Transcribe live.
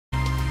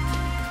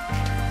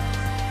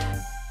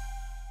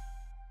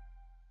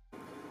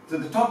So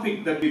the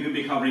topic that we will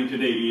be covering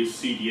today is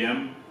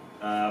CDM.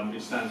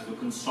 It stands for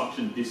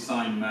Construction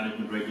Design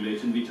Management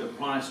Regulation, which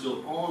applies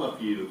to all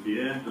of you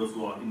here, those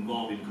who are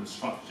involved in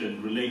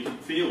construction-related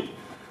field.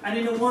 And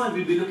in a while,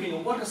 we'll be looking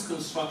at what does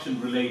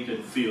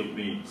construction-related field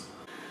means.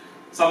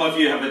 Some of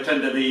you have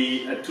attended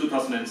the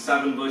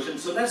 2007 version,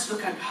 so let's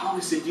look at how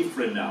is it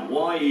different now.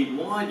 Why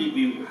did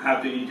we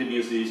have to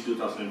introduce this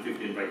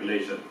 2015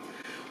 regulation?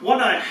 What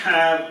I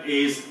have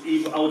is,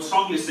 I would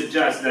strongly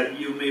suggest that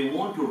you may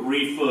want to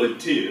refer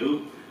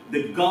to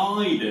the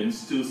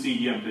guidance to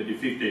CDM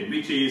 2015,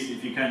 which is,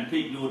 if you can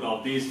take note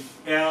of this,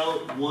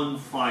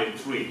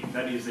 L153.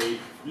 That is a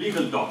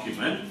legal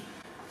document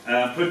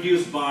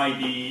produced by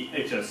the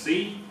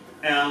HSE,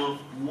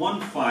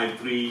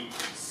 L153,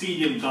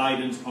 CDM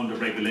guidance on the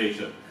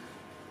regulation.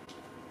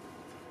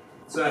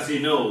 So as you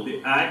know,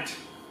 the Act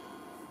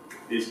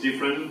is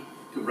different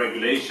to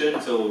regulation,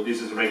 so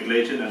this is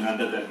regulation, and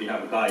under that we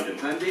have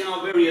guidance. And there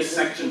are various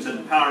sections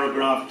and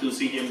paragraphs to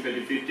CDM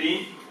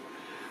 2015.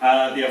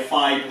 There are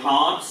 5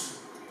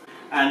 parts,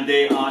 and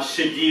they are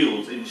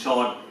schedules, in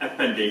short,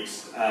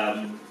 appendix,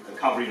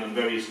 covering on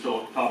various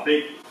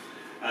topics.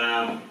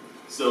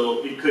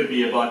 So it could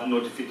be about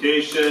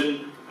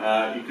notification,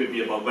 it could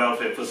be about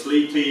welfare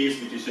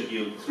facilities, which is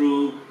Schedule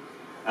 2.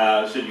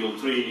 Schedule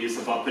 3 is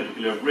about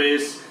particular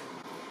risk,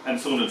 and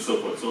so on and so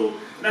forth. So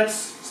let's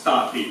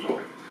start, people.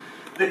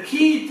 The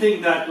key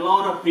thing that a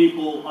lot of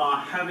people are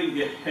having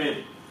their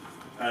head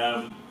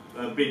a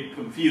bit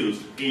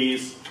confused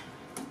is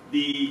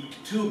the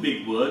 2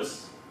 big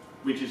words,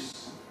 which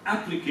is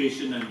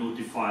application and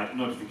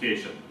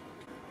notification.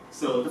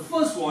 So the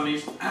first one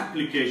is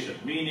application,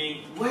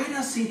 meaning where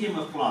does CDM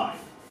apply?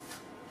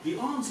 The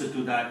answer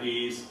to that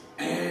is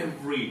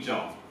every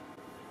job.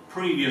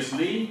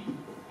 Previously,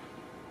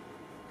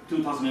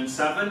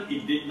 2007,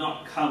 it did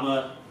not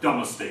cover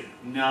domestic.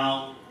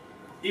 Now,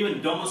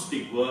 even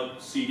domestic work,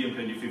 CDM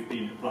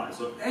 2015 applies.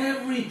 So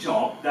every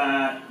job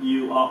that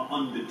you are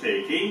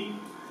undertaking,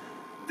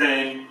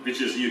 then,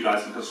 which is you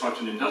guys in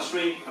construction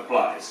industry,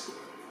 applies.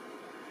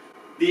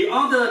 The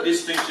other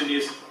distinction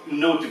is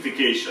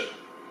notification.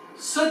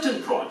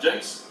 Certain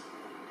projects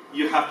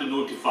you have to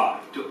notify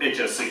to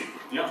HSE.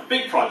 Yeah,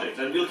 big projects,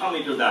 and we'll come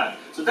into that.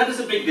 So that is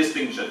a big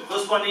distinction.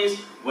 First one is,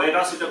 where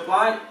does it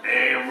apply?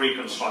 Every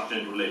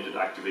construction-related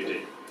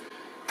activity.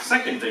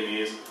 Second thing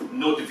is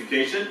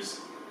notifications.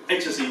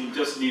 HSE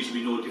just needs to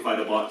be notified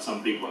about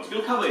some big ones.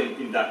 We'll cover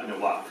in that in a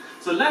while.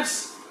 So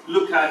let's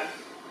look at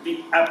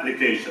the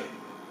application.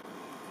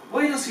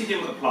 Where does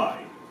CDM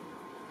apply?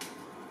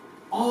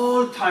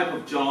 All type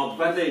of job,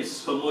 whether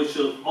it's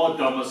commercial or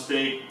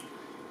domestic,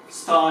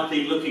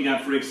 starting looking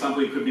at, for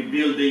example, it could be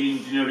building,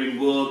 engineering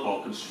work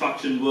or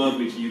construction work,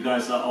 which you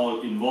guys are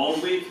all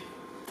involved with.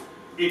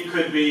 It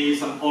could be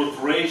some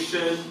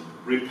alteration,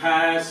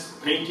 repairs,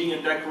 painting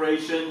and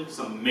decoration,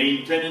 some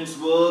maintenance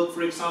work,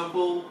 for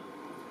example.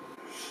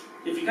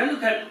 If you can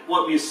look at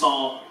what we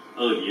saw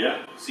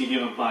earlier,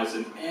 CDM applies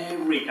in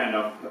every kind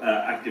of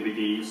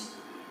activities.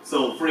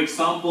 So, for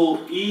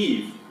example,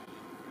 if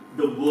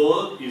the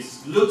work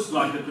looks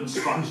like a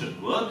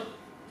construction work,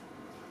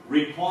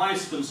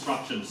 requires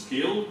construction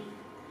skill,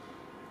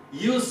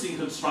 using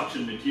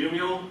construction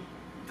material,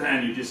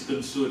 then it is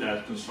considered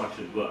as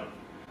construction work.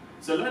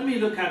 So let me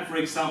look at, for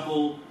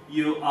example,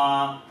 you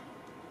are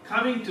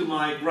coming to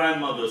my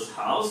grandmother's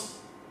house,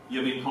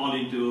 you've been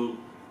calling to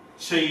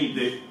change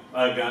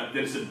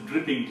there's a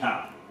dripping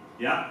tap,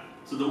 yeah?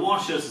 So the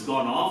washer's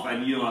gone off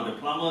and you are the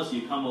plumbers,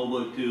 you come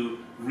over to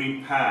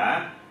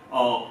repair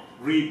or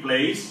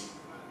replace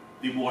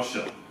the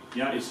washer,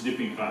 yeah, it's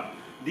dripping tap.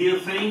 Do you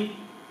think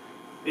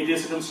it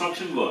is a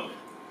construction work?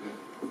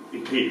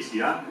 It is,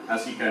 yeah?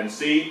 As you can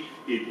see,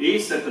 it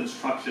is a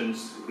construction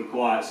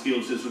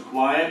skills is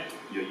required,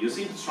 you're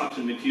using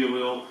construction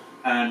material,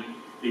 and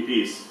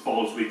it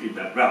falls within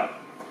that realm.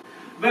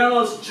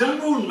 Whereas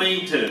general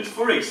maintenance,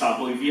 for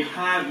example, if you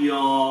have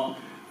your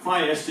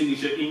fire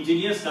extinguisher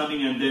engineers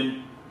coming and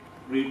then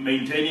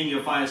maintaining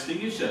your fire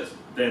extinguishers,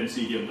 then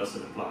CDM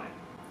doesn't apply.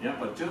 Yeah,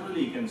 but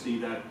generally you can see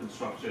that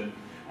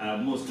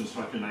most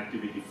construction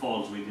activity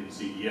falls within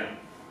CDM.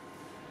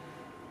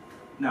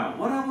 Now,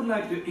 what I would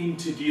like to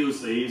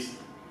introduce is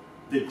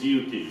the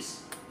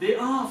duties. There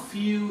are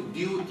few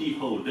duty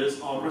holders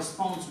or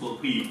responsible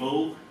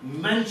people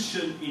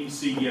mentioned in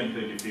CDM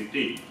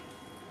 2015.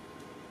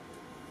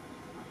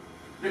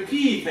 The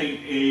key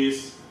thing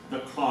is the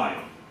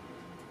client.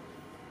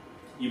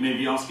 You may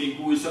be asking,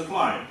 who is the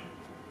client?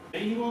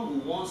 Anyone who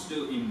wants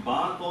to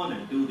embark on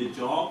and do the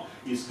job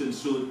is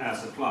considered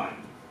as a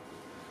client.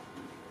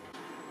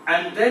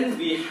 And then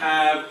we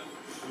have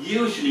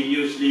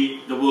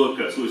usually the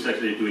workers who is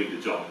actually doing the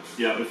job.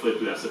 They are referred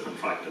to as the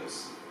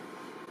contractors.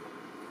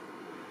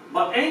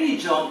 But any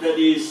job that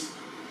is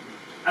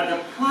at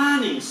the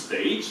planning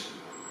stage,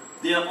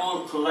 they are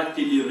all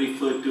collectively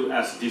referred to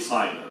as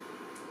designer.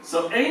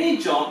 So any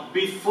job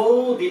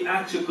before the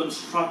actual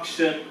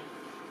construction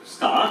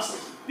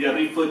starts, they are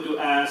referred to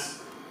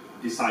as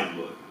design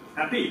work.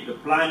 Happy? The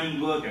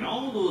planning work and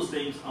all those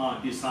things are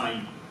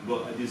design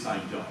work, a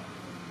design job.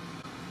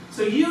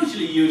 So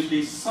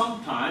usually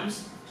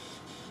sometimes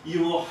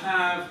you will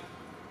have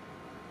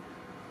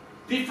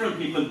different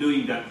people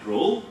doing that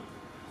role,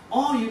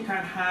 or you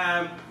can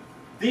have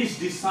this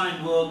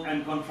design work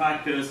and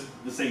contractors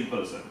the same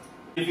person.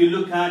 If you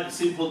look at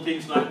simple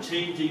things like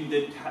changing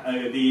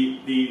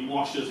the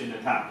washers in the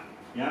tap,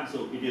 yeah,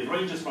 so it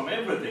ranges from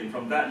everything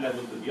from that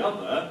level to the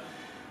other.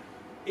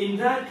 In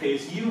that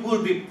case, you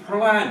will be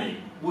planning,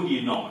 would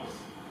you not?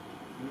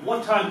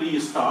 What time do you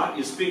start?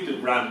 You speak to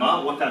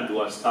grandma, what time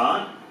do I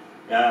start?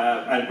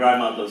 And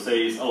grandmother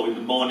says, oh, in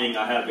the morning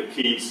I have the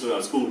kids,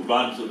 school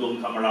run, so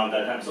don't come around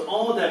that time. So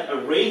all that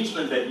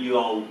arrangement that you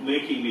are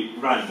making with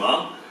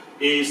grandma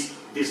is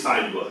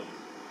design work.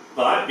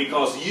 But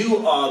because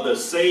you are the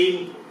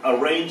same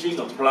arranging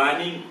or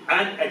planning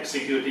and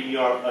executing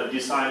your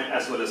design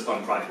as well as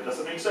contractor. Does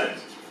that make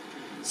sense?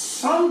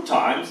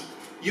 Sometimes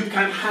you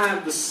can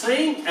have the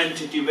same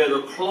entity where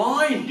the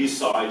client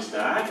decides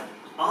that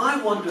I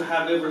want to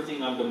have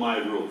everything under my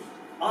roof.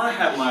 I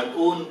have my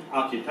own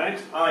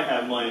architects, I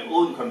have my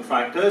own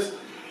contractors,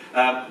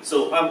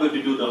 so I'm going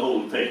to do the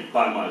whole thing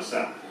by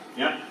myself.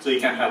 Yeah? So you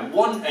can have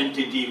one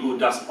entity who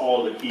does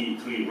all the key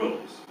three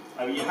roles.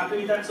 Are you happy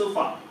with that so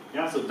far?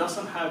 Yeah? So it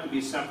doesn't have to be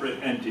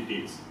separate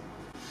entities.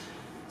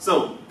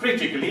 So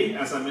critically,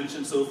 as I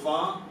mentioned so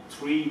far,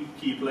 three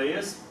key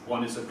players.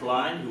 One is a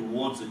client who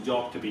wants a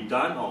job to be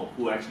done or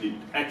who actually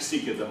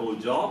executes the whole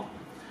job.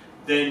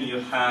 Then you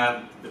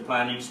have the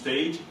planning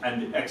stage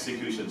and the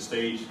execution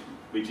stage,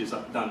 which is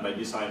done by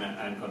designer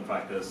and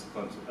contractors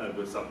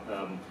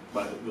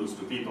by those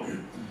two people.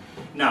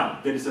 Now,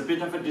 there is a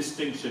bit of a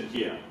distinction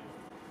here.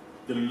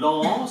 The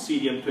law,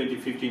 CDM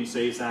 2015,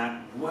 says that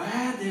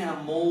where there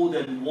are more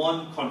than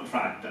one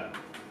contractor,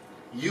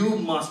 you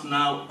must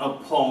now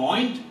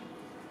appoint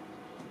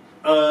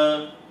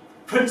a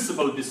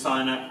principal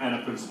designer and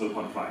a principal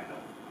contractor.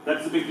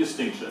 That's the big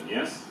distinction,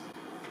 yes?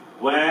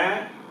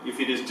 Where if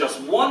it is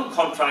just one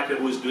contractor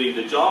who is doing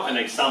the job, an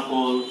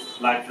example,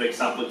 like for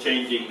example,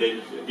 changing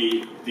the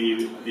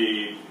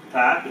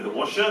tap in the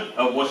washer,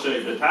 a washer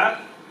in the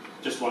tap,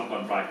 just one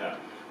contractor.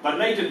 But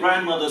later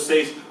grandmother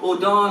says, oh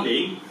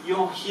darling,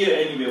 you're here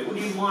anyway, would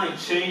you mind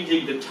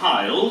changing the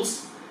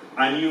tiles?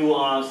 And you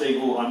are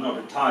saying, oh, I'm not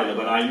a tiler,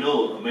 but I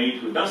know a mate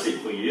who does it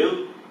for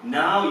you.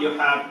 Now you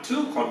have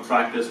two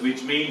contractors,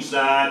 which means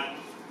that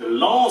the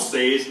law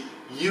says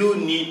you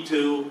need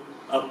to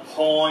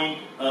appoint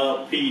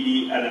a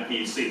PD and a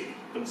PC,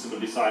 principal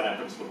designer and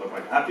principal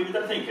contractor. Happy with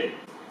that thinking?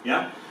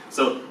 Yeah?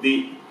 So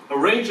the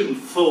arrangement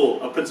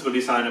for a principal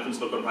designer,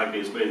 principal contractor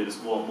is where there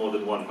is more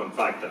than one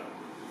contractor.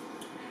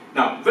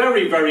 Now,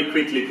 very, very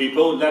quickly,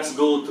 people, let's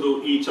go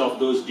through each of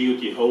those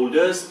duty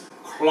holders.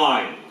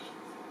 Client.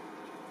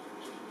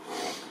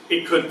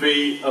 It could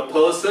be a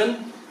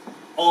person,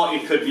 or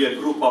it could be a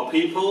group of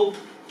people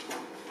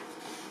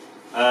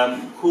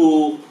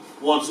who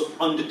wants to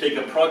undertake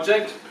a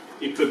project.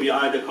 It could be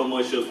either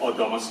commercial or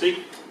domestic.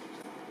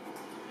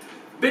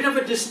 Bit of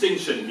a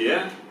distinction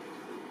here,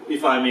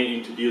 if I may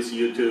introduce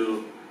you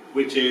to,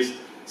 which is,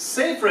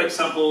 say for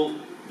example,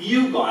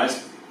 you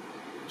guys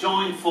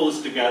join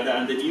force together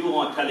and then you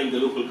are telling the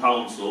local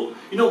council,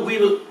 you know, we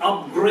will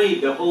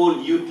upgrade the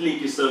whole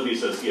utility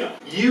services here.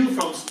 You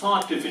from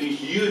start to finish,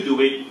 you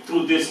do it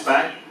through this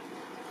back.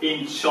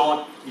 In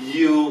short,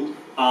 you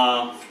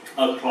are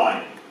a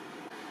client.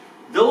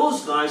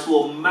 Those guys who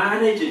are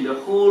managing the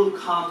whole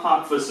car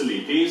park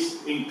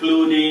facilities,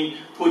 including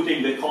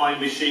putting the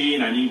coin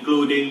machine and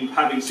including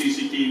having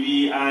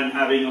CCTV and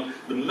having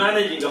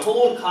managing the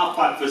whole car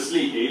park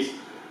facilities,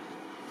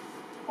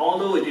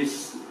 although it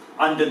is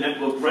under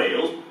network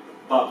rail,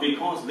 but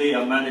because they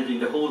are managing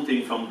the whole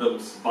thing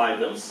by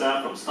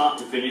themselves from start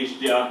to finish,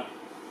 they are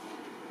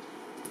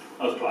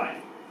a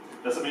client.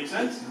 Does that make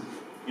sense?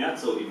 Yeah,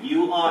 so if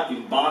you are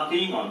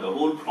embarking on the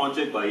whole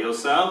project by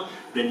yourself,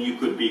 then you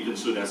could be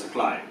considered as a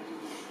client.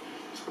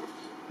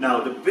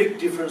 Now, the big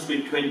difference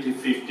with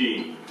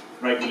 2015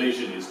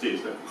 regulation is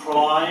this: the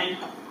client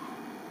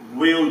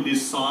will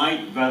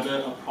decide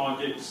whether a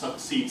project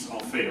succeeds or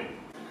fails.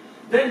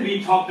 Then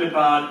we talked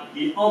about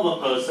the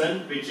other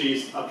person, which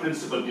is a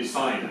principal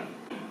designer.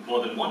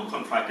 More than one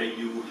contractor,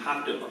 you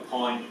have to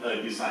appoint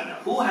a designer.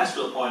 Who has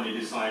to appoint a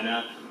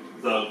designer?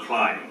 The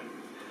client.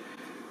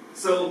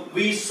 So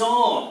we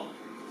saw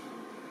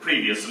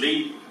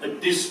previously a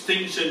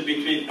distinction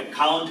between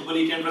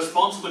accountability and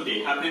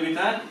responsibility. Happy with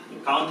that?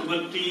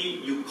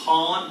 Accountability, you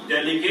can't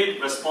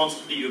delegate.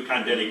 Responsibility, you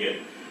can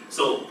delegate.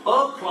 So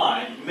a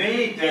client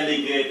may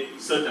delegate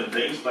certain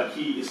things, but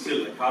he is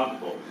still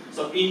accountable.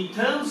 So in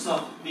terms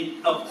of the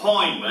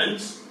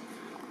appointments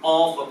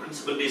of a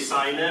principal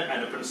designer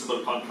and a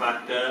principal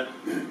contractor,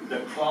 the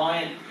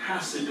client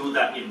has to do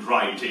that in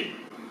writing.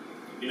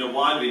 You know,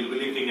 while we're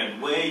looking at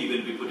where you're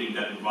going to be putting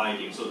that in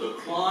writing. So the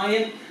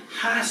client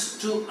has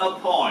to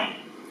appoint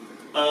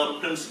a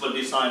principal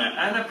designer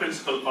and a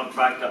principal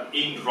contractor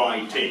in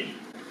writing.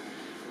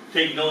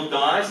 Take note,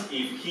 guys,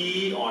 if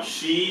he or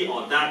she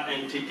or that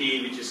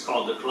entity, which is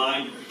called the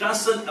client,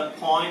 doesn't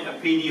appoint a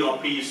PD or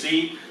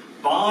PC,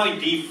 by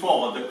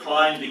default, the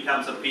client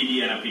becomes a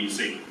PD and a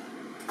PC.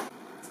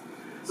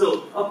 So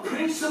So a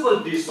principal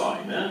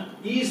designer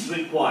is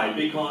required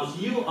because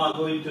you are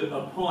going to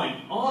appoint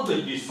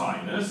other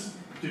designers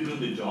to do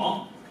the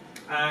job,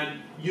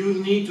 and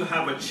you need to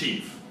have a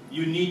chief.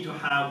 You need to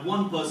have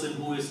one person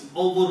who is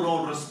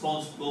overall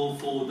responsible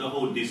for the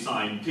whole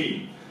design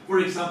team. For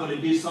example, a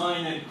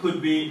designer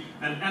could be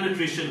an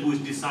electrician who is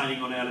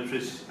designing on an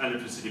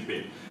electricity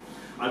bill.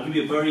 I'll give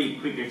you a very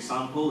quick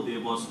example. There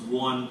was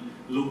one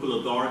local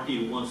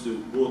authority who wants to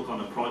work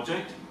on a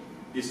project.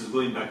 This is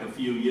going back a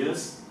few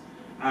years.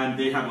 And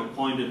they have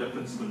appointed a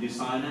principal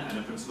designer and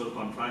a principal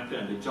contractor,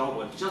 and the job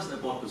was just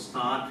about to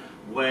start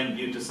when,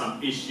 due to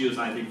some issues,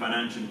 I think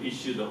financial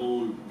issue, the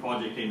whole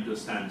project came to a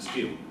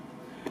standstill.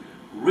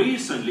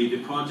 Recently,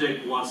 the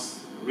project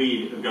was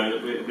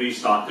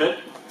restarted,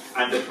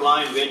 and the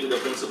client went to the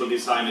principal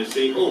designer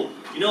saying, oh,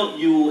 you know,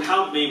 you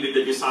helped me with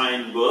the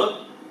design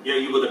work. Yeah,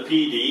 you were the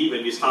PD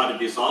when we started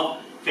this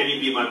off. Can you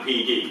be my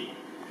PD?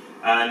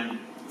 And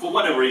for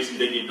whatever reason,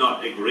 they did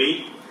not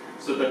agree.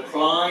 So the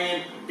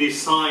client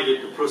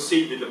decided to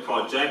proceed with the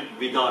project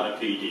without a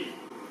PD.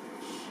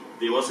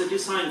 There was a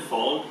design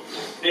fault.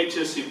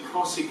 HSE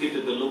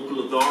prosecuted the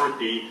local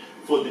authority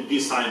for the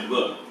design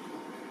work.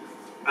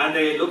 And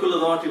the local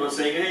authority was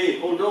saying, hey,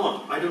 hold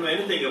on, I don't know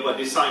anything about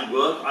design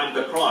work, I'm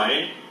the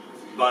client.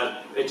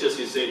 But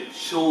HSE said,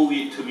 show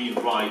it to me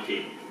in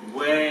writing.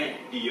 Where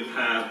do you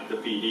have the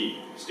PD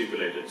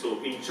stipulated?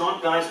 So in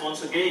short, guys,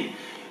 once again,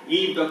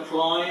 if the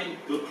client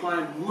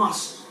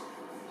must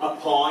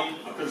appoint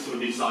a principal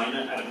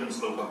designer and a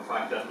principal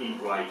contractor in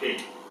writing.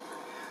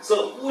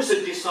 So who is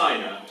a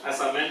designer? As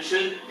I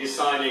mentioned,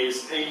 designer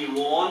is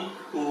anyone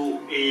who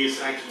is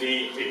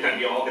actually, it can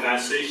be an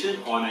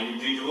organization or an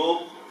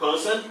individual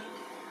person,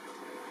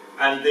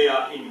 and they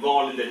are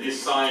involved in the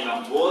design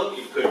of work.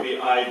 It could be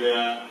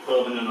either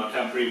permanent or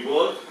temporary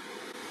work,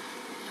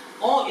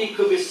 or it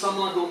could be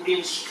someone who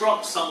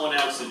instructs someone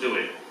else to do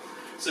it.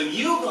 So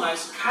you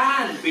guys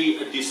can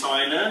be a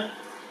designer.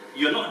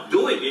 You're not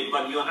doing it,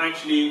 but you're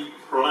actually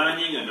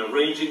planning and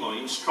arranging or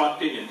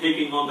instructing and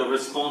taking on the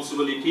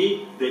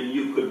responsibility, then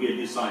you could be a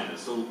designer.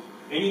 So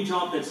any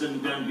job that's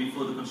done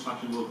before the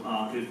construction work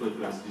are referred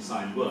to as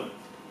design work.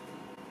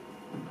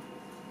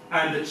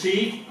 And the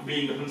chief,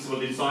 being the principal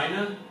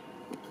designer,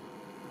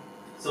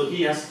 so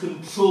he has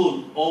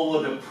control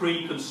over the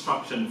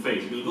pre-construction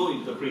phase. We'll go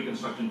into the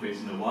pre-construction phase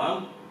in a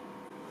while,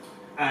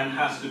 and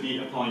has to be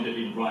appointed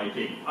in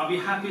writing. Are we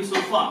happy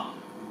so far?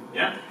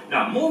 Yeah.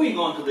 Now, moving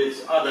on to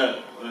this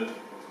other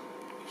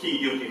key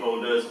duty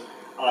holders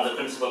are the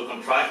principal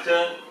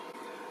contractor,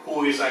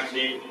 who is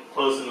actually the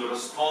person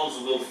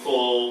responsible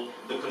for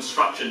the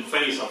construction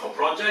phase of a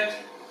project.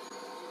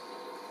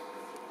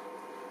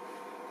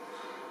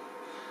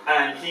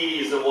 And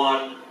he is the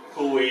one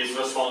who is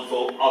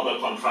responsible for other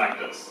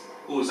contractors,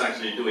 who is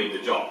actually doing the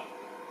job.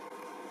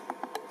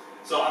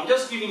 So I'm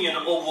just giving you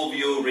an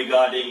overview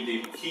regarding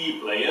the key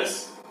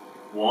players.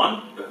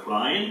 One, the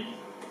client,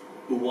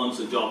 who wants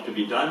a job to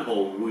be done,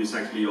 or who is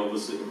actually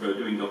obviously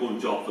doing the whole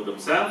job for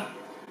themselves.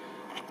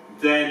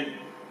 Then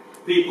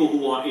people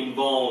who are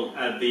involved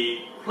at the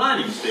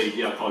planning stage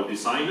are called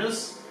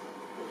designers.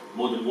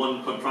 More than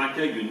one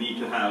contractor, you need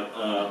to have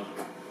a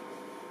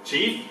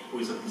chief, who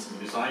is a principal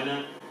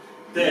designer.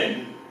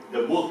 Then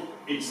the work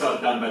itself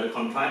done by the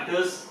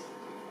contractors,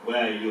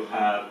 where you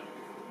have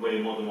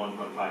way more than one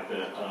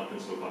contractor,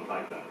 principal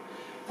contractor.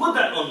 Put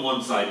that on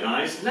one side,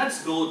 guys.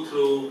 Let's go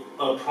through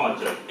a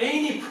project.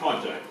 Any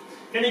project.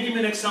 Can you give me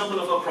an example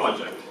of a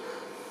project?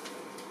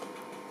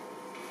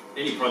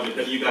 Any project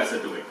that you guys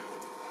are doing?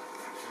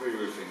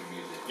 Re-roofing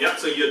music. Yeah,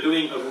 so you're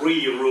doing a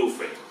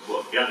re-roofing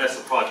work. Yeah,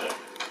 that's a project.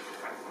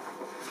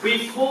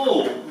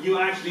 Before you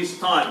actually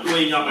start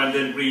going up and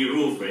then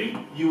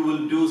re-roofing, you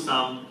will do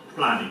some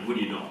planning, would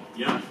you know?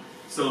 Yeah.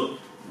 So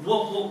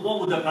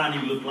what would the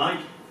planning look like?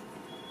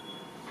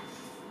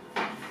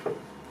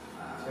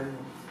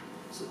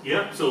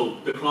 Yeah, so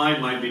the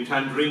client might be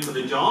tendering for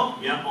the job.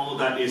 Yeah, all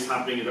that is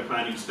happening in the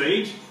planning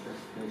stage.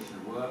 Specification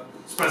of work.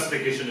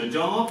 Specification of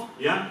job.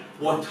 Yeah,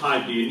 what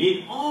type do you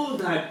need? All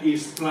that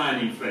is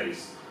planning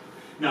phase.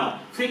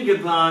 Now, think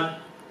about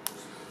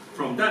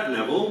from that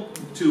level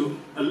to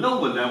a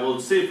lower level.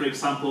 Say, for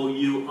example,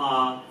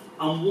 I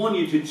want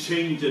you to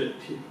change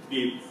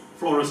the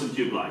fluorescent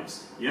tube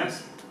lights.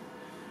 Yes.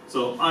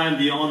 So I am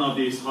the owner of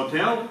this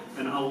hotel,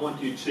 and I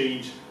want you to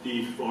change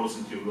the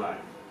fluorescent tube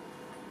light.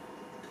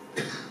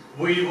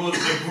 We will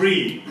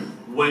agree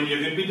when you're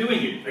going to be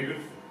doing it.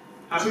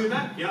 Happy with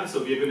that? Yeah,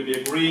 so we're going to be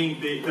agreeing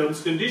the terms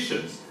and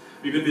conditions.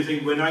 We're going to be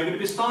thinking, when are you going to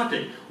be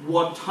starting?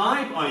 What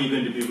type are you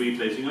going to be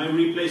replacing? Are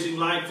you replacing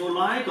light for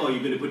light, or are you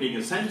going to be putting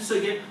a sensor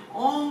here?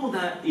 All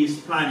that is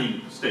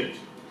planning stage.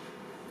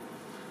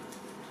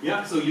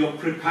 Yeah, so you're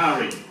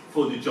preparing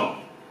for the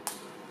job.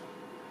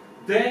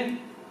 Then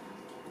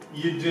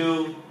you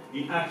do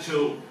the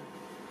actual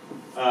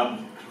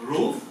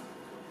roof,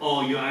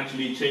 or you're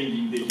actually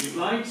changing the tube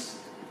lights.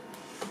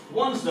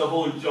 Once the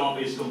whole job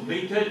is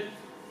completed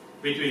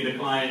between the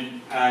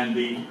client and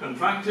the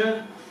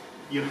contractor,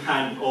 you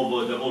hand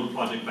over the whole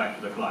project back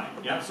to the client.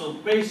 Yeah. So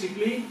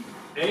basically,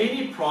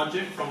 any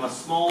project from a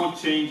small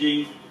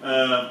changing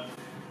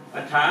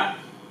attack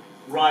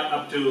right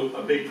up to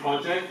a big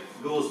project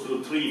goes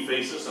through 3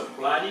 phases: a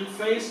planning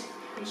phase,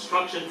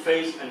 construction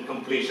phase, and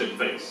completion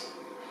phase.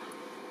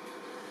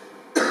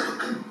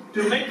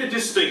 To make the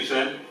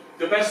distinction,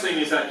 the best thing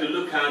is that to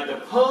look at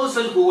the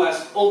person who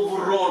has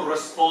overall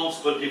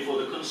responsibility for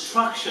the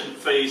construction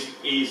phase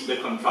is the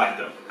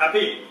contractor.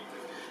 Happy?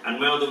 And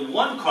well, the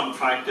one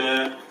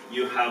contractor,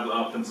 you have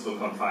a principal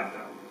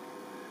contractor.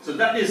 So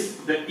that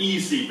is the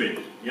easy bit.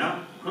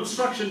 Yeah?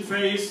 Construction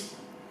phase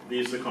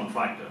is the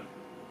contractor.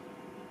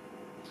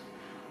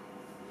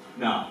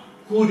 Now,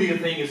 who do you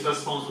think is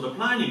responsible for the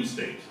planning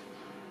stage?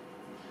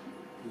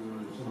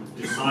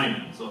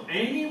 Designer. So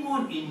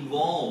anyone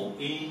involved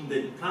in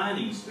the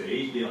planning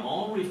stage, they are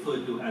all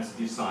referred to as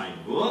design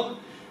work.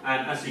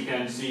 And as you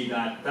can see,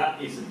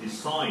 that is a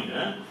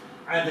designer,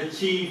 and the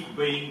chief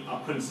being a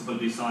principal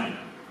designer.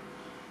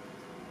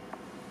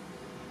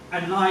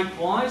 And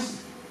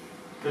likewise,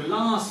 the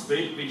last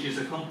bit, which is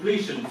a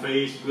completion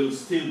phase, will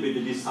still be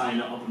the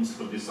designer or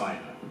principal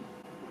designer.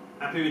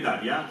 Happy with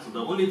that, yeah? So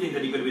the only thing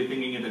that you're going to be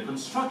thinking in the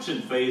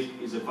construction phase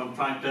is a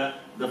contractor.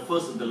 The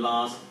first and the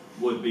last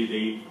would be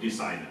the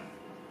designer.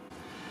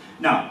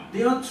 Now,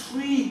 there are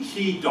 3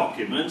 key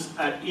documents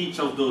at each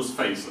of those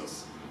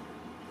phases.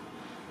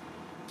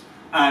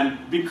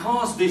 And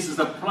because this is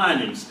the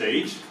planning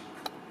stage,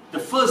 the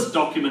first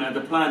document at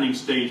the planning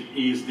stage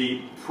is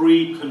the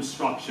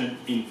pre-construction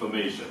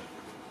information.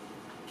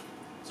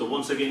 So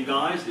once again,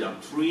 guys, there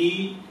are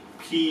 3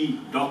 key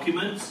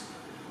documents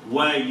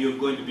where you're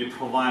going to be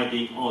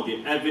providing all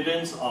the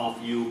evidence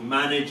of you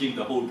managing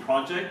the whole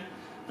project.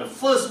 The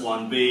first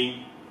one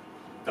being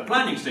the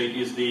planning stage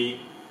is the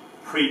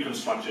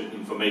pre-construction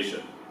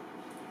information.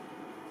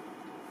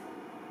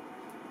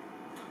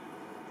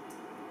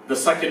 The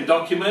second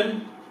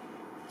document,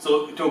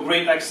 so to a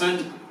great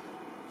extent,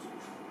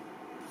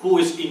 who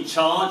is in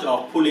charge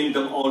of pulling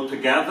them all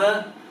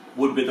together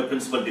would be the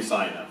principal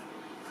designer.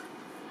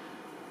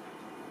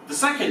 The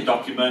second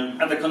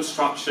document at the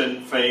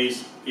construction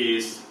phase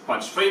is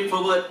quite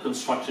straightforward: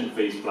 construction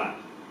phase plan,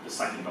 the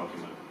second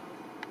document.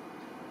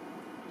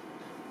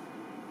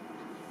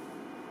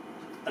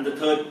 And the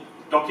third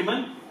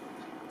document?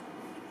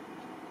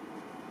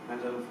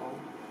 Handover form?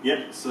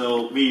 Yeah,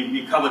 so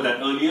we covered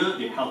that earlier,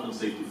 the health and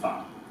safety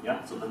file.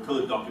 Yeah, so the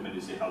third document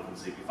is the health and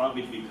safety file,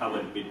 which we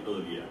covered a bit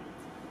earlier.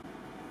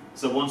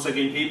 So once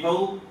again,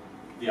 people,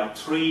 there are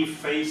 3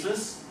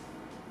 phases,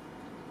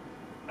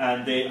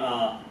 and they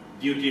are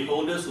duty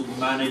holders who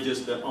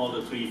manages all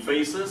the 3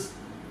 phases,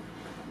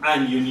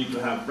 and you need to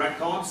have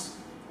records,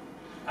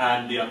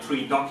 and there are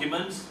 3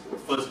 documents.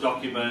 First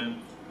document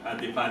at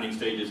the planning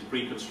stage is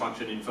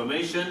pre-construction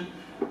information,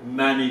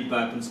 managed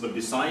by principal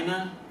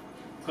designer.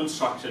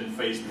 Construction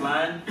phase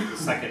plan, the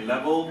second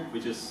level,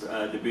 which is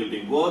the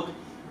building work,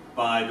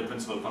 by the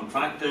principal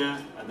contractor,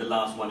 and the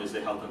last one is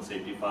the health and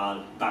safety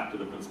file, back to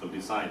the principal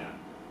designer.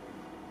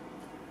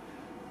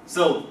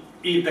 So,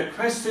 if the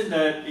question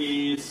that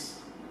is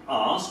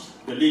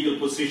asked, the legal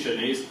position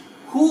is,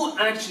 who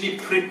actually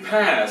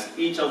prepares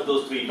each of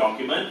those 3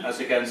 documents? As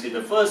you can see,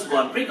 the first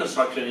one,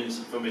 pre-construction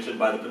information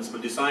by the principal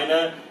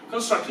designer,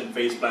 construction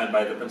phase plan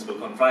by the principal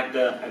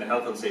contractor, and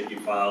health and safety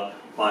file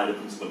by the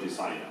principal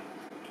designer.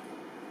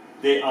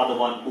 They are the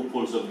one who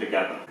pulls them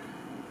together.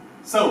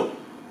 So,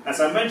 as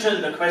I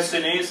mentioned, the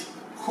question is,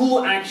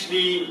 who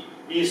actually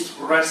is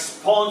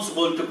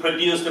responsible to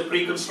produce the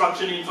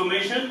pre-construction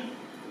information?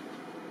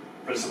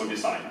 Principal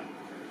designer.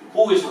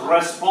 Who is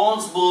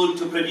responsible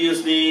to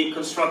produce the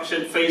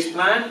construction phase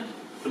plan?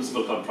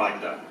 Principal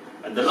contractor.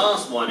 And the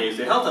last one is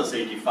the health and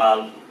safety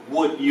file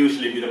would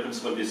usually be the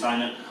principal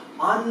designer.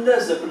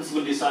 Unless the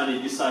principal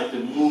designer decides to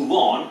move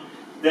on,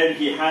 then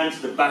he hands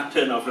the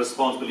baton of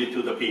responsibility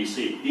to the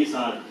PC. These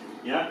are,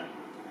 yeah?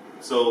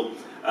 So,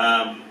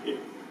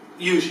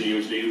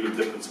 usually with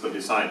the principal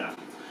designer.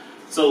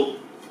 So,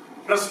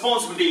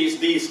 responsibility is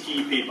these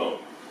key people.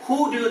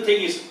 Who do you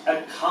think is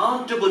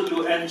accountable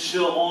to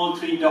ensure all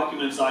 3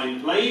 documents are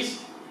in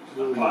place?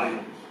 The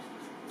client.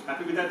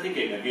 Happy with that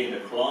thinking? Again, the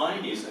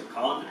client is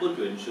accountable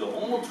to ensure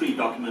all 3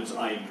 documents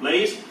are in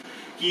place.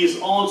 He is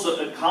also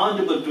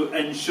accountable to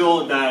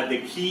ensure that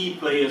the key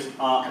players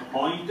are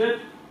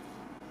appointed.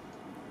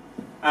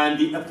 And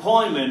the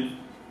appointment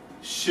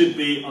should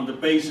be on the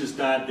basis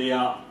that they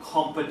are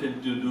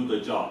competent to do the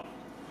job.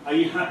 Are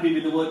you happy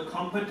with the word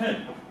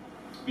competent?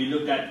 We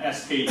looked at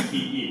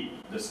SKTE,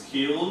 the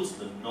skills,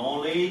 the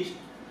knowledge,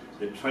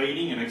 the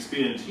training and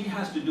experience. He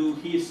has to do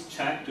his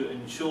check to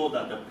ensure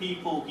that the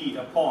people he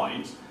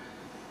appoints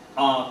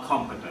are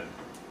competent.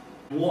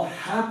 What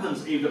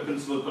happens if the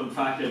principal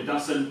contractor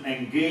doesn't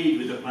engage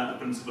with the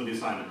principal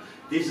designer?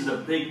 This is a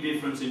big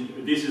difference.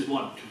 This is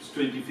what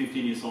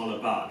 2015 is all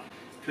about.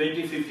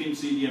 2015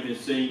 CDM is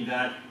saying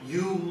that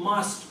you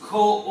must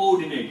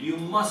coordinate, you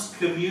must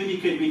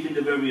communicate between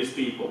the various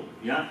people.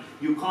 Yeah,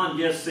 you can't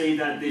just say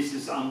that this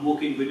is I'm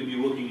going to be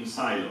working in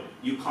silo.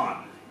 You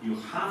can't. You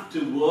have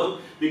to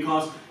work,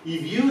 because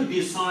if you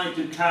decide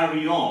to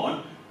carry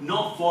on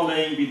not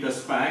following with the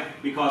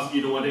spec because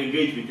you don't want to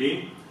engage with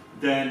him,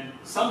 then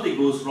something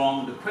goes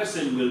wrong, the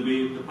question will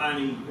be,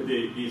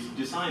 the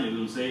designer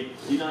will say,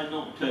 did I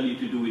not tell you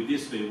to do it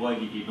this way, why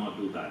did you not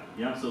do that?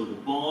 Yeah, so the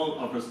ball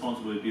of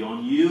responsibility will be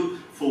on you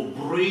for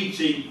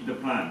breaching the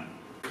plan.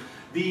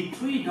 The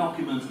 3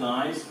 documents,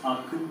 guys,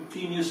 are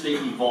continuously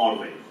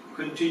evolving.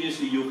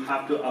 Continuously you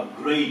have to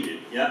upgrade it.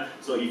 Yeah,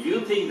 so if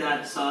you think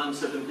that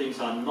certain things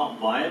are not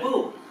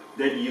viable,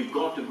 then you've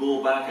got to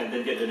go back and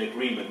then get an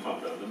agreement from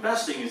them. The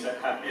best thing is that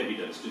have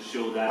evidence to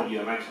show that you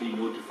have actually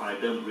notified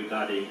them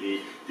regarding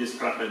the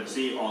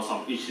discrepancy or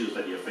some issues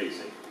that you're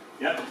facing.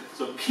 Yeah?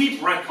 So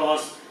keep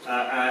records,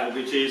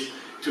 which is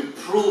to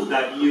prove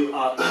that you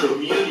are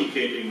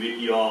communicating with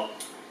your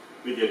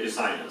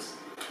designers.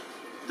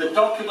 The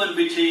document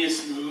which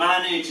is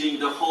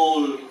managing the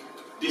whole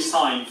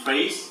design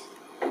phase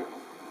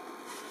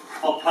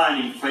or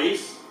planning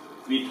phase,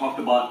 we talked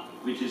about,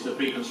 which is the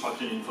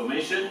pre-construction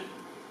information,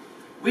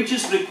 which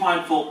is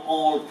required for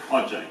all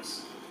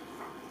projects.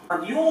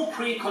 But your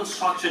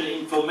pre-construction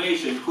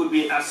information could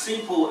be as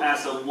simple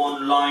as a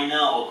one-liner,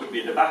 or could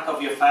be at the back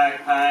of your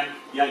fact pack.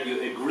 Yeah,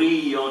 you agree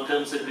your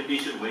terms and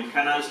conditions, when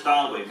can I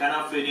start, when can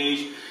I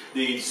finish,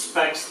 the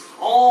specs,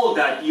 all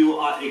that you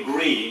are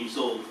agreeing.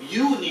 So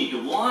you need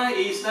to, why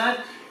is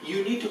that?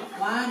 You need to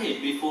plan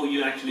it before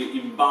you actually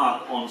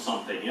embark on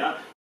something, yeah?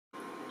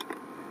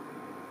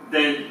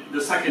 Then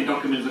the second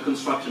document is the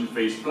construction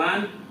phase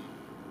plan,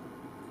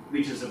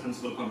 which is the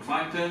principal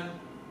contractor,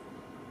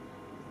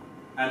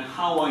 and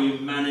how are you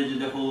managing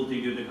the whole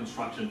thing during the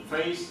construction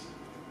phase.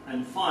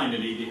 And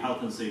finally, the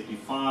health and safety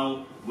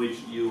file, which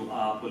you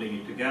are putting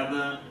it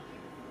together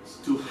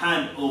to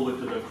hand over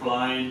to the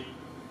client.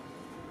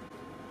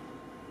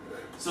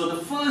 So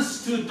the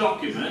first 2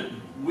 documents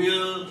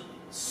will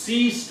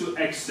cease to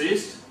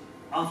exist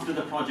after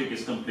the project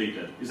is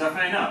completed. Is that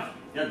fair enough?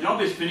 Yeah, job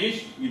is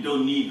finished, you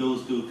don't need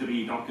those two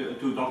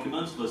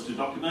documents, first 2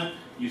 documents,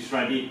 you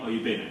shred it or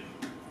you bin it.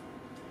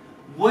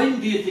 When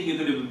do you think you're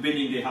going to be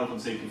binning the health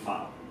and safety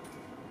file?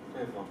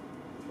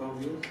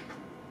 12 years.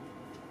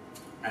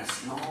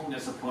 As long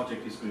as the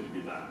project is going to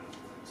be there.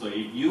 So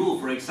if you,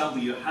 for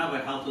example, you have a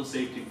health and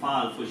safety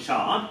file for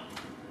Shard,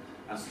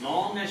 as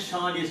long as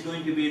Shard is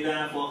going to be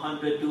there for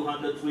 100,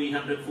 200,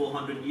 300,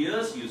 400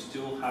 years, you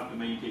still have to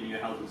maintain your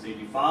health and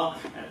safety file.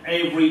 And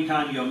every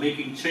time you're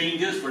making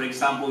changes, for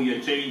example,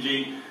 you're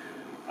changing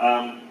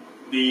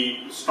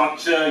the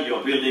structure,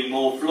 you're building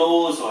more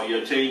floors, or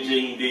you're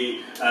changing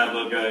the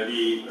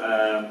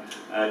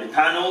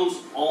panels,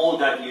 all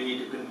that you need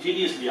to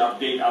continuously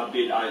update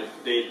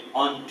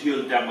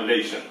until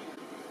demolition.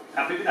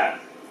 Happy with that?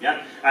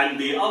 Yeah. And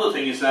the other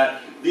thing is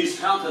that this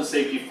health and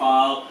safety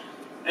file,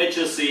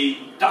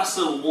 HSE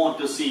doesn't want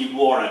to see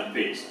war and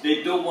peace.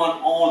 They don't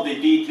want all the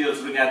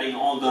details regarding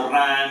all the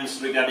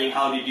ramps, regarding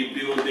how did you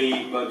build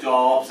the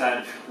jobs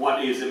and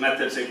what is the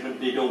method segment.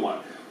 They don't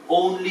want.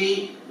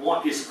 Only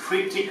what is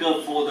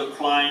critical for the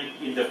client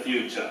in the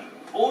future.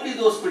 Only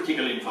those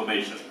critical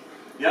information.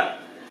 Yeah.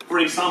 For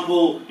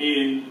example,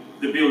 in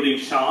the building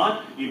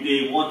Shard, if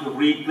they want to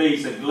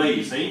replace a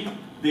glazing,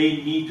 they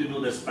need to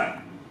know the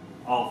spec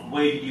of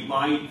where did you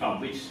buy it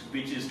from, which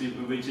is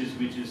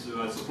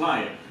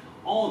supplier.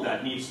 All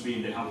that needs to be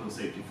in the health and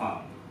safety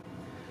file.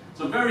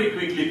 So very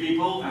quickly,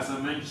 people, as I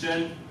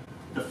mentioned,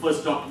 the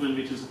first document,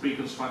 which is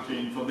pre-construction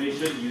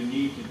information, you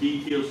need the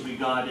details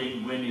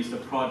regarding when is the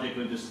project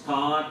going to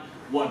start,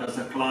 what does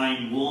the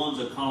client want.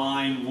 The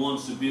client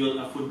wants to build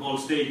a football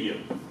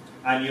stadium,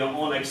 and you're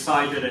all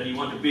excited and you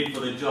want to bid for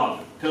the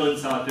job.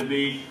 Turns out to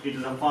be, it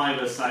is a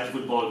 5-a-side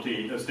football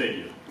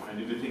stadium. And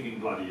you'll be thinking,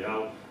 bloody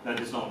hell, that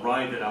is not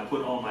right, that I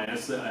put all my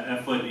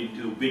effort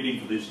into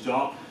bidding for this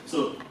job.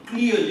 So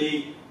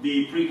clearly,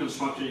 the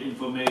pre-construction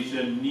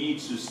information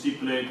needs to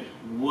stipulate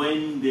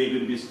when they're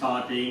going to be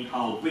starting,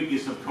 how big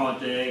is the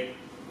project,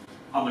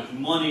 how much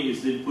money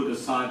is being put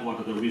aside, what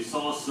are the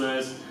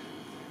resources,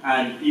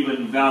 and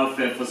even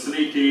welfare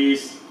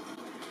facilities.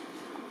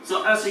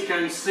 So as you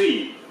can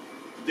see,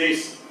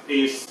 this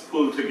is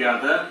pulled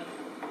together,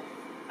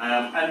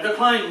 and the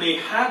client may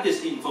have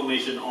this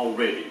information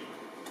already.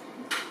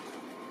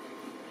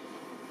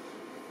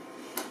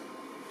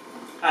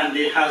 And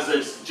the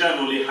hazards,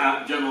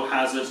 general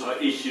hazards or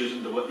issues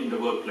in the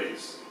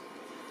workplace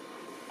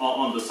or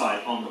on the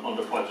site, on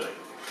the project.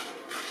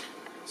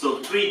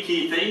 So 3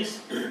 key things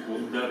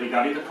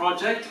regarding the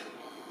project,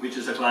 which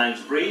is the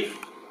client's brief.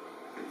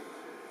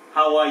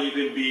 How are you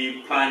going to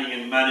be planning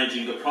and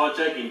managing the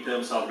project in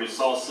terms of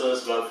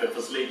resources, welfare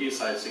facilities,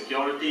 site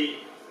security,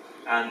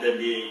 and then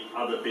the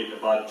other bit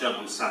about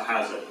general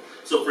hazard.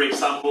 So for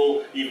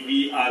example, if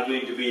we are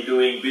going to be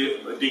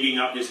digging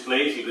up this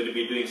place, you're going to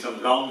be doing some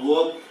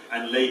groundwork,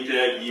 and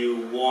later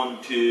you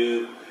want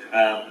to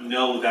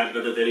know that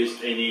whether there is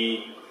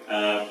any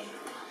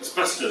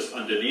asbestos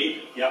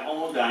underneath, yeah,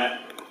 all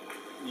that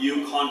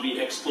you can't be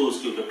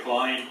exposed to. The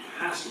client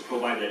has to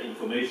provide that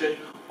information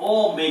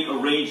or make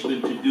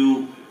arrangement to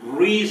do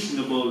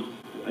reasonable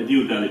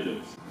due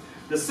diligence.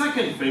 The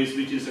second phase,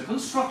 which is a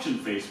construction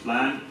phase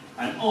plan,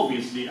 and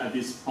obviously at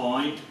this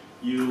point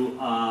you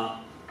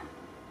are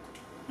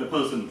the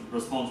person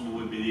responsible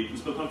will be the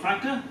principal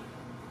contractor,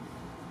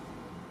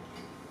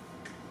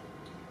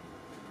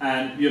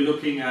 And we're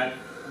looking at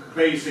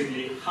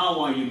basically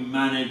how are you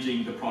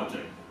managing the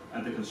project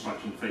at the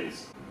construction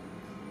phase.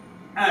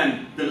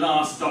 And the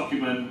last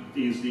document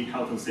is the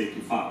health and safety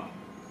file.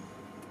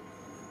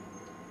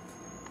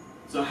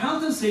 So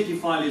health and safety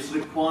file is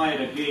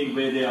required again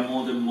where there are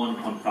more than one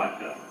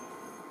contractor.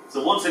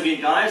 So once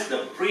again guys,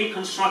 the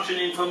pre-construction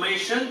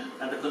information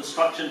and the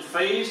construction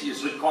phase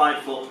is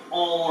required for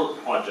all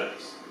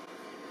projects.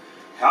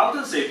 Health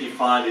and safety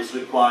file is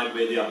required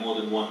where there are more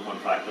than one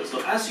contractor.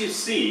 So as you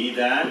see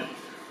that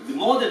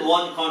more than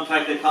one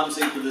contractor comes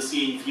into the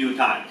scene few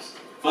times.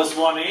 First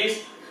one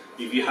is,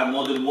 if you have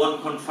more than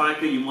one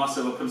contractor, you must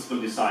have a principal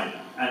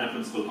designer and a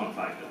principal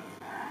contractor.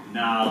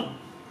 Now,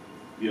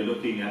 we are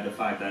looking at the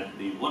fact that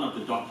one of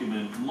the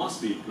documents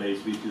must be in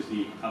place, which is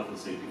the health and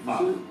safety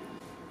file.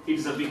 It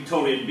is a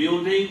Victorian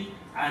building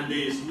and there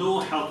is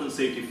no health and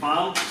safety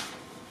file,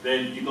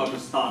 then you've got to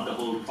start the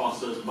whole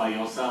process by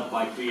yourself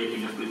by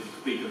creating a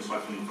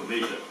pre-construction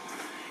information.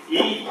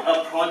 If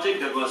a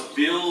project that was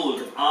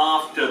built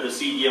after the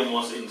CDM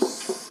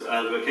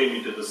came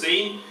into the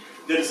scene,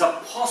 there is a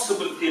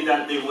possibility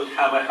that they would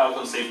have a health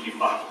and safety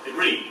file.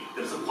 Agree?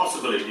 There is a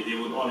possibility they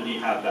would already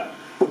have that.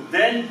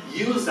 Then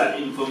use that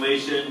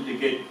information to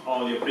get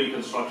all your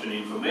pre-construction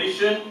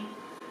information.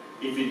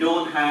 If you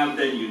don't have,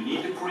 then you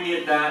need to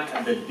create that,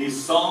 and the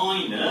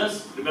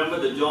designers, remember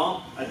the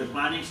job at the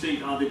planning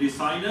stage are the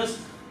designers,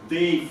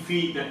 they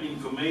feed that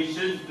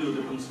information to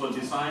the principal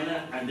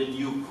designer, and then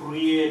you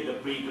create the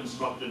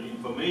pre-construction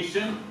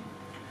information.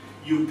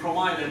 You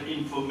provide that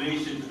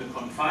information to the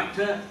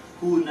contractor,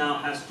 who now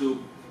has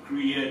to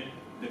create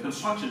the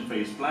construction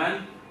phase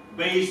plan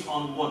based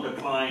on what the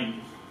client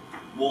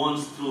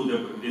wants through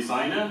the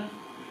designer.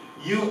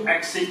 You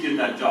execute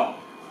that job.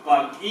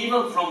 But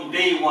even from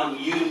day one,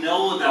 you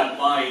know that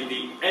by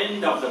the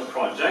end of the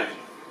project,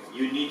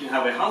 you need to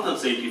have a health and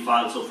safety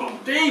file. So from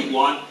day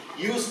one,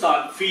 you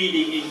start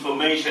feeding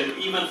information,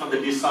 even from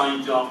the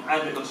design job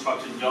and the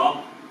construction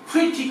job,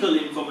 critical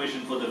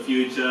information for the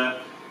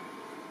future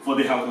for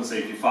the health and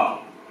safety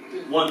file.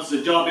 Once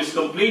the job is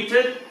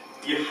completed,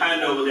 you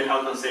hand over the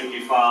health and safety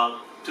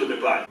file to the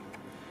client.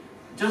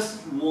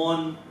 Just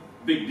one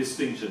big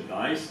distinction,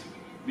 guys.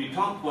 We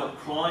talk about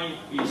client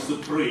is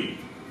supreme.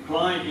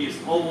 Client is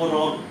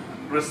overall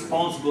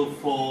responsible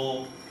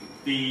for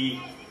the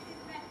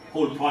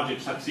whole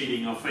project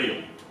succeeding or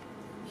failing.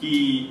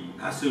 He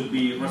has to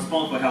be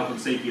responsible for health and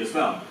safety as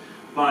well.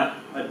 But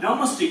a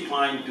domestic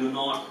client do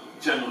not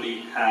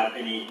generally have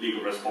any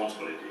legal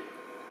responsibility.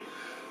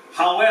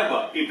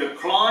 However, if the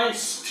client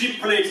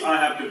stipulates I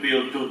have to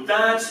build to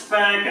that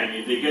spec, and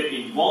if they get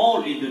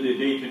involved into the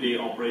day-to-day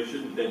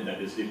operation, then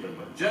that is different.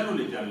 But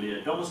generally,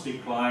 a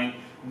domestic client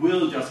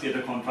will just get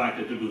a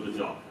contractor to do the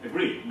job.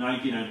 Agree?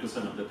 99%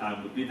 of the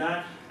time would be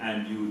that,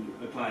 and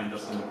a client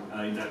doesn't,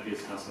 in that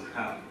case, doesn't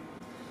have.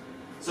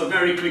 So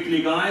very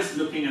quickly, guys,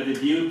 looking at the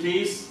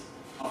duties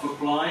of a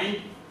client,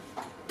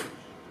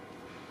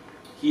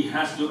 he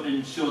has to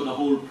ensure the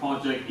whole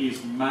project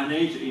is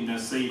managed in a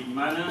safe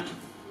manner.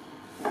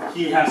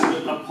 He has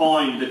to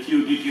appoint the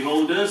few duty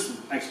holders,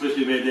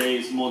 especially where there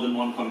is more than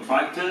one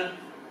contractor.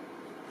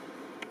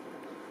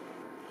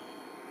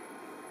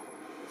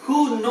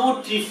 Who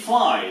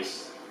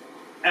notifies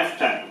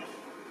F10?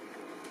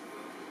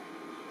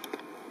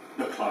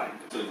 The client.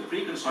 So in the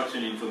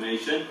pre-construction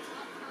information,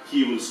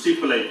 he will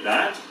stipulate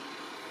that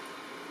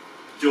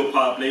Joe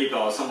Public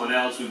or someone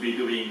else will be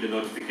doing the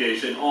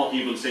notification, or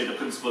he will say the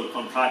principal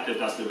contractor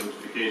does the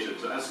notification.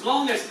 So as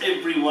long as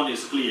everyone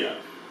is clear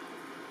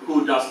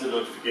who does the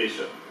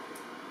notification.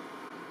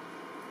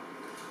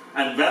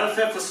 And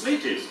welfare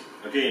facilities,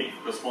 again,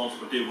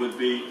 responsibility would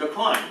be the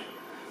client.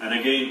 And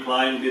again,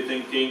 client will be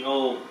thinking,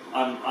 oh,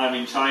 I'm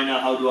in China,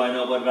 how do I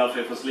know about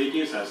welfare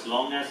facilities? As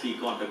long as he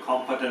got the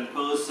competent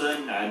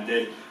person and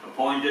then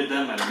appointed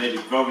them and made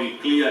it very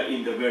clear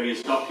in the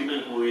various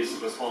documents who is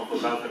responsible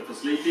for welfare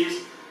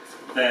facilities,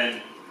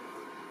 then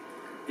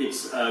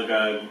it's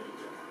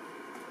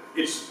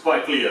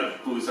quite clear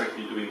who is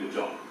actually doing the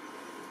job.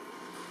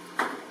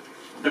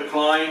 The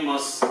client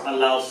must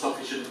allow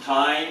sufficient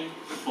time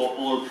for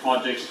all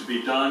projects to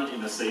be done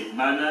in a safe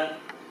manner.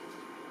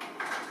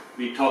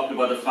 We talked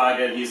about the fact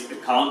that he is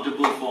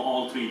accountable for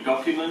all three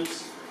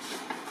documents.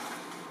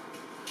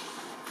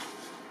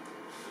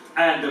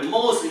 And the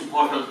most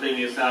important thing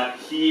is that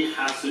he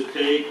has to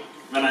take,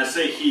 when I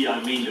say he,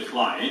 I mean the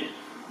client,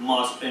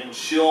 must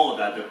ensure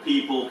that the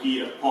people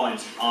he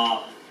appoints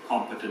are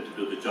competent to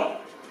do the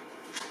job.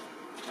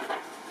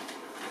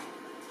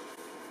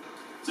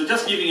 So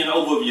just giving an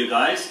overview,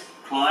 guys.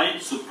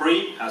 Client,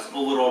 supreme, has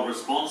overall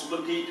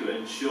responsibility to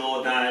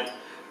ensure that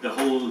the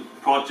whole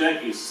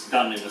project is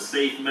done in a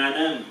safe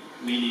manner,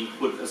 meaning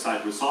put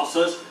aside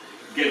resources,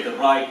 get the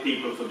right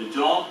people for the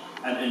job,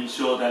 and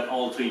ensure that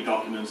all three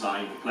documents are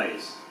in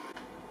place.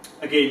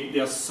 Again,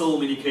 there are so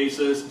many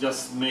cases.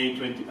 Just May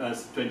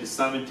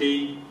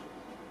 2017,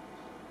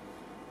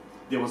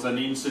 there was an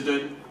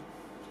incident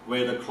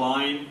where the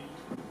client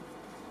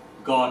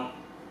got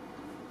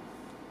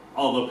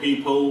other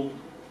people,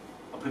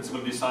 a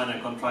principal designer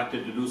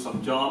contracted to do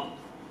some job.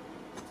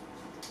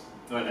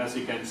 But as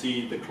you can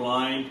see, the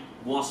client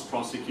was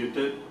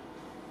prosecuted.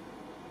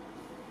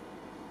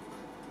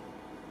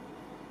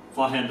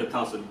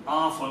 400,000,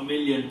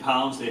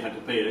 £500,000 they had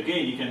to pay.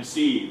 Again, you can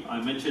see, I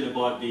mentioned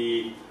about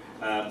the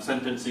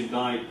sentencing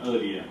guide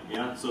earlier.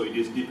 Yeah, so it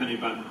is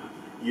depending on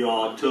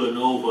your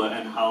turnover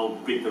and how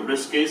big the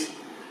risk is.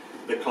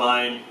 The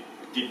client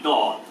did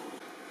not.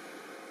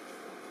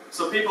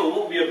 So people,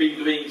 what we have been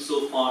doing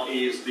so far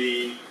is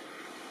the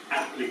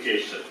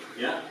application.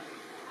 Yeah,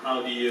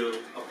 how do you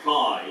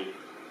apply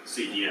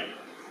CDM?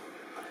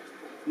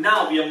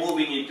 Now we are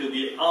moving into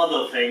the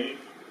other thing,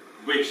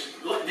 which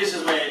this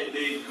is where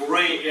the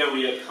grey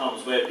area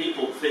comes, where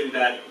people think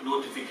that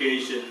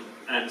notification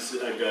and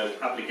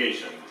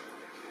application,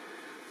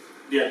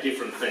 they are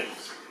different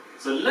things.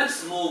 So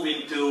let's move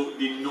into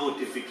the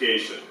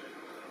notification.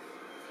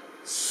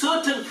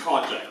 Certain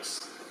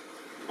projects,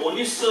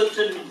 only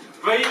certain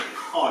big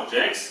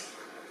projects,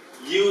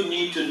 you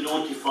need to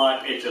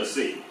notify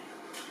HSE.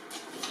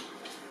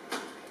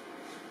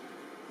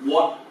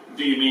 What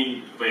do you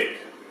mean big?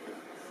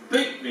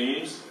 Big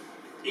means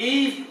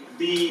if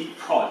the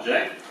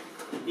project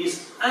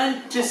is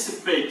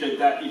anticipated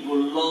that it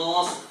will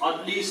last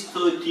at least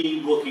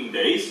 13 working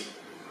days.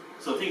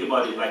 So think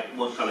about it like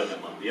 1 calendar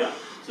month, yeah?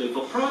 So if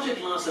a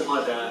project lasts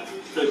about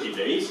 30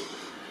 days,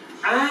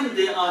 and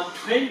there are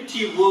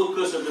 20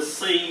 workers at the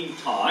same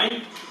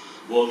time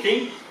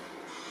working,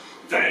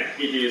 then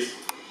it is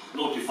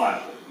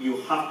notifiable.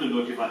 You have to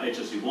notify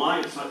HSE.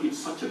 Why? It's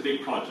such a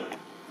big project,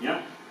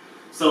 yeah?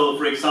 So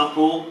for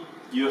example,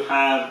 you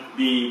have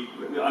the,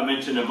 I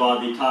mentioned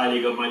about the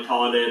tiling of my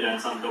toilet and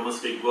some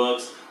domestic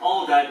works.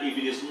 All that, if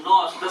it is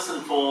not,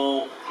 doesn't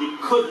fall,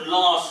 it could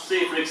last,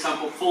 say for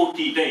example,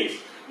 40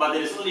 days. But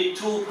there is only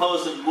 2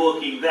 persons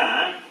working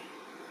there,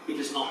 it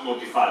is not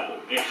notifiable.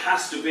 It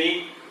has to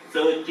be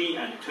 30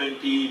 and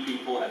 20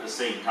 people at the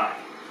same time.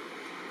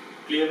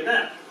 Clear with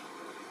that?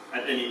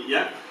 At any,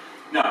 yeah?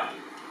 Now,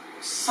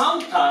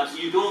 sometimes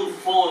you don't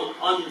fall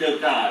under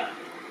that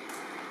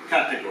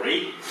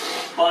category,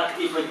 but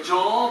if a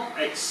job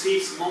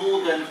exceeds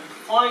more than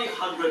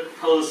 500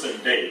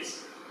 person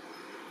days,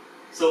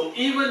 so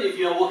even if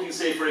you are working,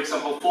 say for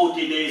example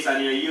 40 days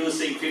and you are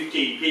using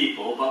 15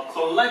 people, but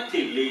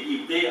collectively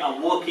if they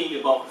are working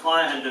about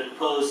 500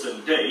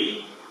 person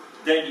day,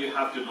 then you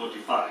have to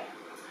notify.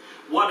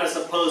 What does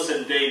a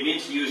person day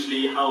means?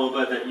 Usually,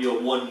 however, that your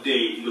 1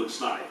 day looks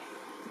like.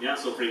 Yeah,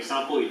 so for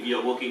example, if you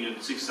are working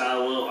in 6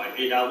 hours or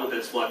 8 hours,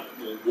 that's what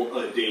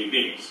a day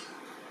means.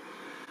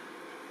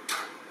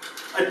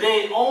 A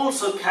day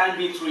also can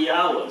be 3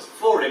 hours.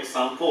 For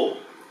example,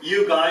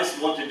 you guys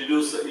wanted to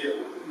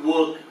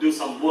do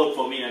some work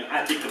for me, an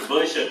attic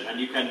conversion, and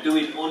you can do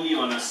it only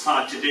on a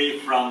Saturday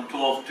from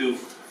 12 to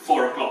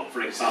 4 o'clock,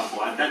 for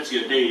example, and that's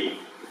your day.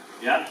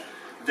 Yeah,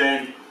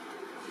 then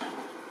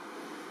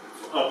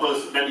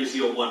that is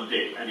your 1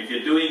 day. And if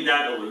you're doing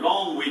that over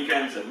long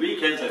weekends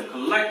and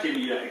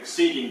collectively you're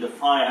exceeding the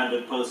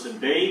 500 person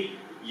day,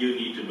 you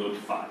need to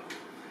notify.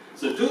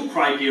 So 2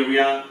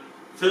 criteria.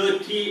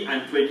 30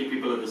 and 20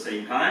 people at the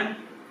same time,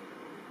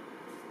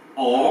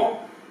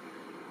 or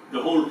the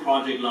whole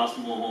project lasts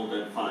more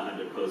than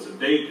 500 person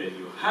day, then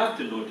you have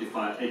to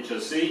notify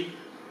HSE.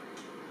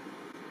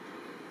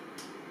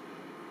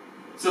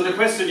 So the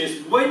question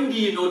is, when do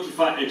you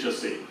notify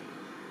HSE?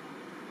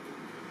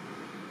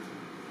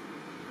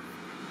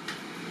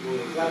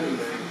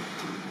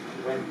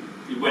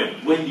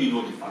 When do you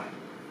notify?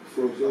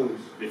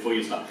 Before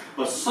you start.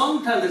 But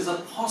sometimes there's a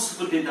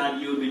possibility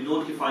that you'll be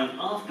notifying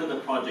after the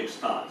project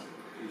starts.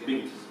 You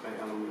didn't anticipate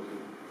how long it will be.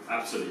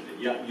 Absolutely,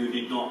 yeah. You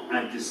did not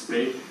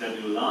anticipate that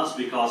it will last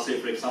because, say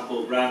for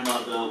example,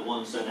 grandmother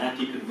wants an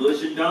attic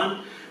conversion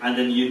done, and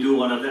then you do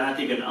one of the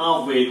attic, and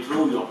halfway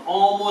through you're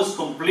almost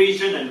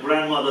completion, and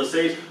grandmother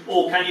says,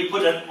 "Oh, can you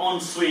put an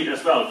ensuite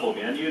as well for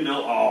me?" And you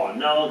know, oh,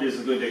 now this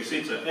is going to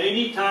exceed. So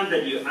any time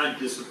that you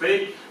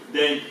anticipate,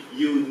 then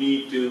you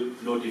need to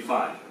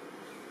notify.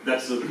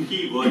 That's the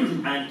key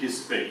word,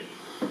 anticipate.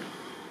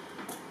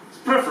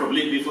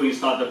 Preferably before you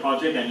start the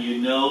project and you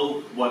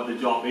know what the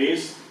job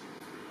is.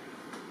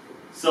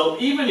 So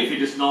even if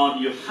it is not,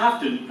 you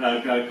have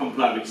to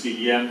comply with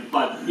CDM,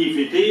 but if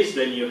it is,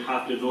 then you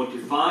have to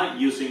notify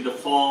using the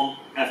form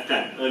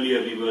F10.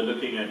 Earlier we were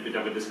looking at a bit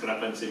of a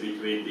discrepancy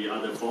between the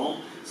other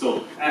form.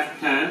 So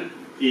F10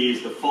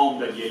 is the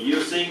form that you're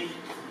using.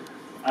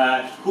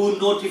 Who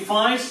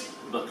notifies?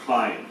 The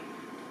client.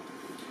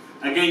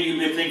 Again, you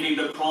may be thinking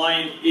the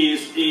client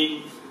is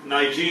in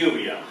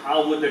Nigeria.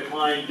 How would the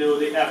client do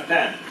the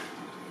F10?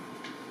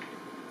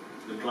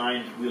 The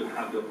client will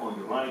have to appoint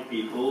the right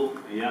people,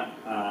 yeah,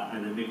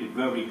 and then make it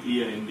very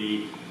clear in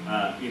the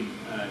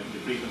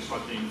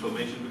pre-construction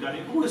information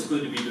regarding who is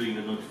going to be doing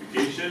the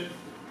notification.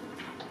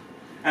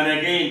 And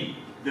again,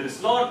 there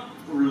is not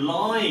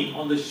relying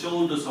on the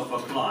shoulders of a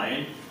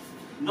client,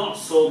 not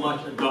so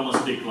much a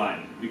domestic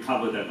client. We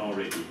covered that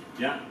already.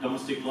 Yeah,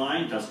 domestic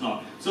client does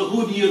not. So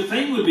who do you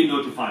think will be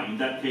notifying? In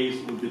that case,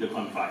 would be the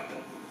contractor.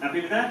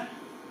 Happy with that?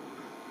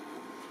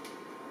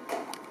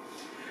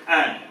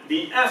 And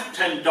the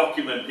F10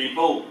 document,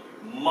 people,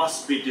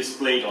 must be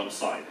displayed on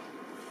site.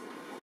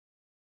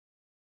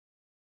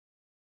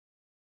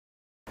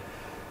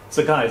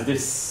 So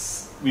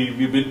guys,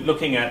 we've been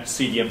looking at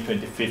CDM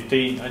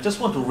 2015. I just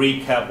want to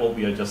recap what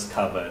we have just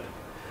covered.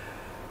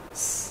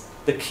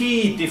 The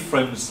key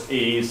difference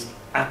is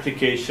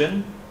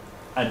application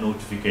and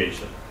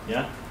notification.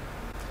 Yeah.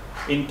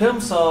 In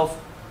terms of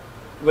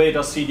where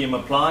does CDM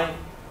apply,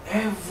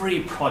 every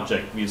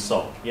project we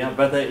saw, yeah,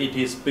 whether it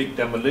is big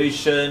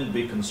demolition,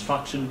 big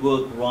construction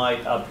work,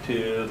 right up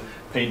to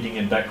painting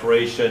and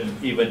decoration,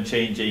 even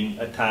changing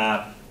a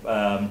tap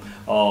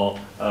or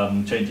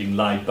changing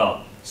light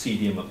bulb,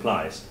 CDM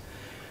applies.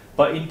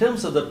 But in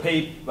terms of the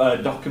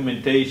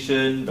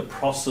documentation, the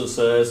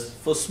processes,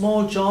 for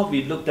small job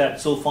we looked at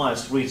so far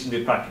as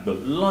reasonably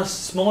practical.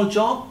 Small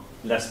job,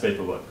 less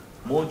paperwork.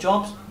 More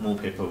jobs, more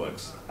paperwork,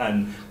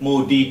 and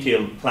more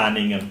detailed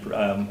planning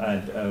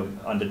and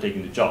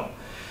undertaking the job.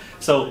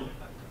 So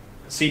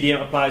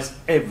CDM applies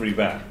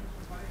everywhere.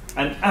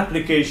 And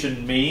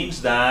application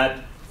means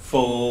that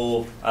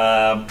for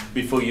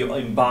before you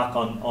embark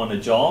on a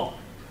job,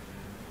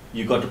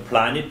 you got to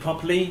plan it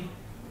properly.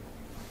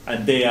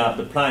 And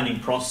the planning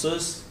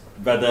process,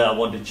 whether I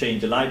want to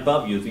change a light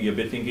bulb, you'll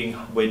be thinking,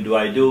 when do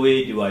I do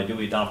it? Do I do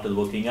it after the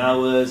working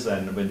hours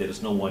and when there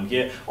is no one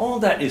here? All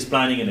that is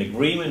planning, an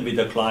agreement with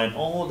the client.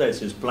 All that is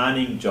his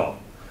planning job.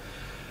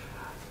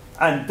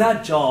 And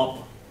that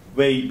job,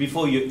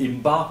 before you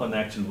embark on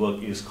actual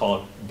work, is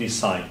called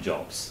design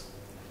jobs.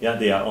 Yeah,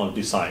 they are all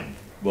design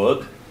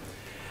work.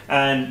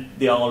 And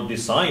they are all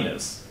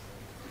designers.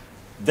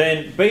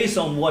 Then, based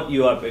on what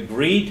you have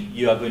agreed,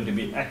 you are going to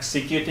be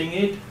executing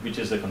it, which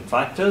is the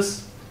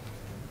contractors.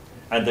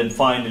 And then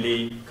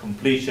finally,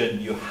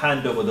 completion, you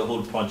hand over the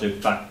whole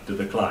project back to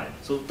the client.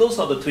 So those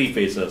are the three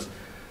phases: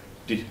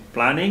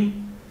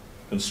 planning,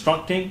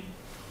 constructing,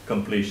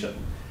 completion.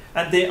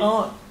 And there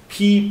are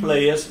key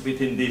players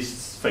within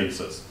these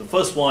phases. The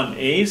first one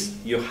is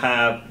you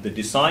have the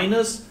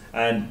designers,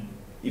 and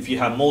if you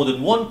have more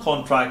than one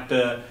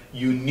contractor,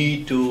 you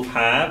need to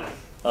have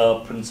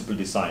a principal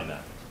designer.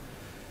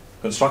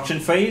 Construction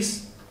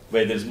phase,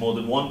 where there's more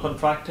than one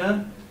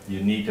contractor,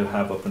 you need to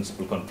have a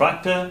principal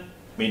contractor,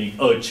 meaning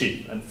a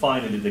chief, and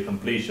finally the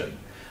completion.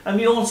 And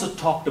we also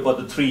talked about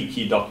the three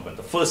key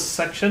documents. The first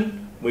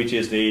section, which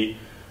is the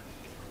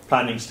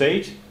planning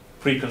stage,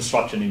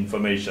 pre-construction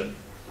information.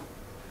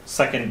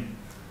 Second,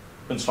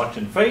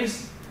 construction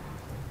phase,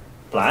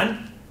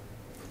 plan,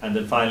 and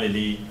then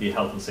finally the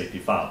health and safety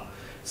file.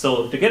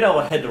 So to get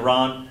our head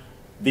around,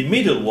 the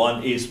middle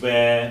one is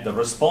where the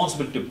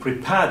responsibility to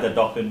prepare the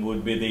document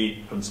would be the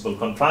principal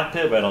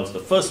contractor, whereas the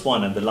first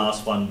one and the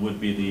last one would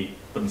be the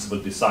principal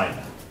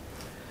designer.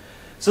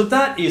 So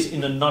that is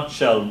in a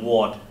nutshell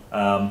what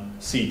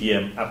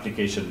CDM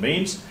application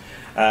means.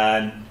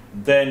 And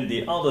then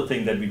the other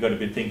thing that we've got to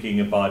be thinking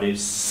about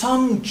is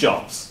some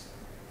jobs,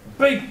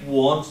 big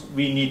ones,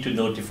 we need to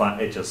notify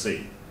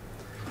HSE.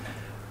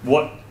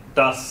 What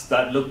does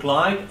that look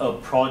like? A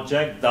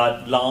project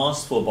that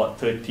lasts for about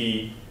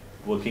 30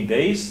 working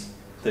days,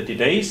 30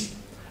 days,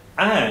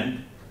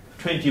 and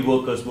 20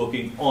 workers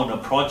working on a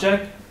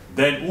project,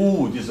 then,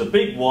 this is a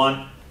big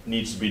one,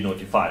 needs to be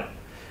notified.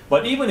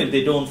 But even if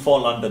they don't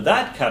fall under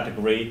that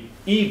category,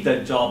 if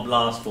that job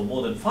lasts for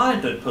more than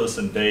 500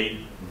 person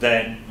day,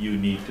 then you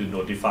need to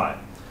notify.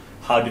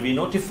 How do we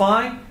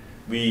notify?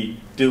 We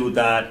do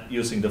that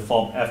using the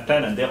form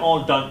F10, and they're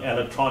all done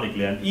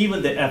electronically. And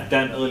even the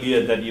F10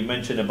 earlier that you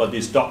mentioned about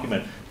this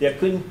document, they're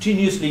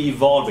continuously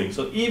evolving.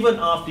 So even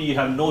after you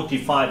have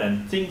notified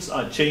and things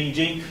are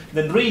changing,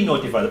 then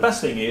re-notify. The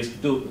best thing is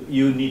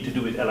you need to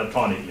do it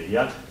electronically.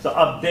 Yeah. So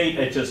update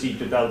HSE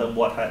to tell them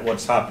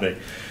what's happening.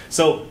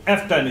 So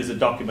F10 is a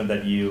document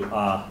that you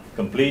are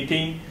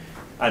completing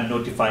and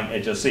notifying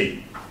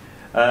HSE.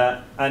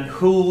 And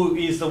who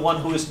is the one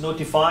who is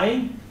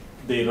notifying?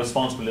 The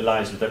responsibility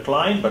lies with the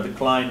client, but the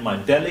client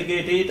might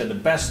delegate it, and the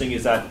best thing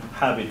is that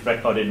have it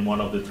recorded in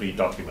one of the three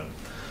documents.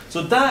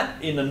 So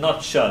that, in a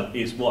nutshell,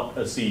 is what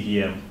a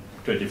CDM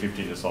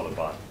 2015 is all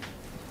about.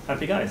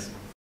 Happy guys?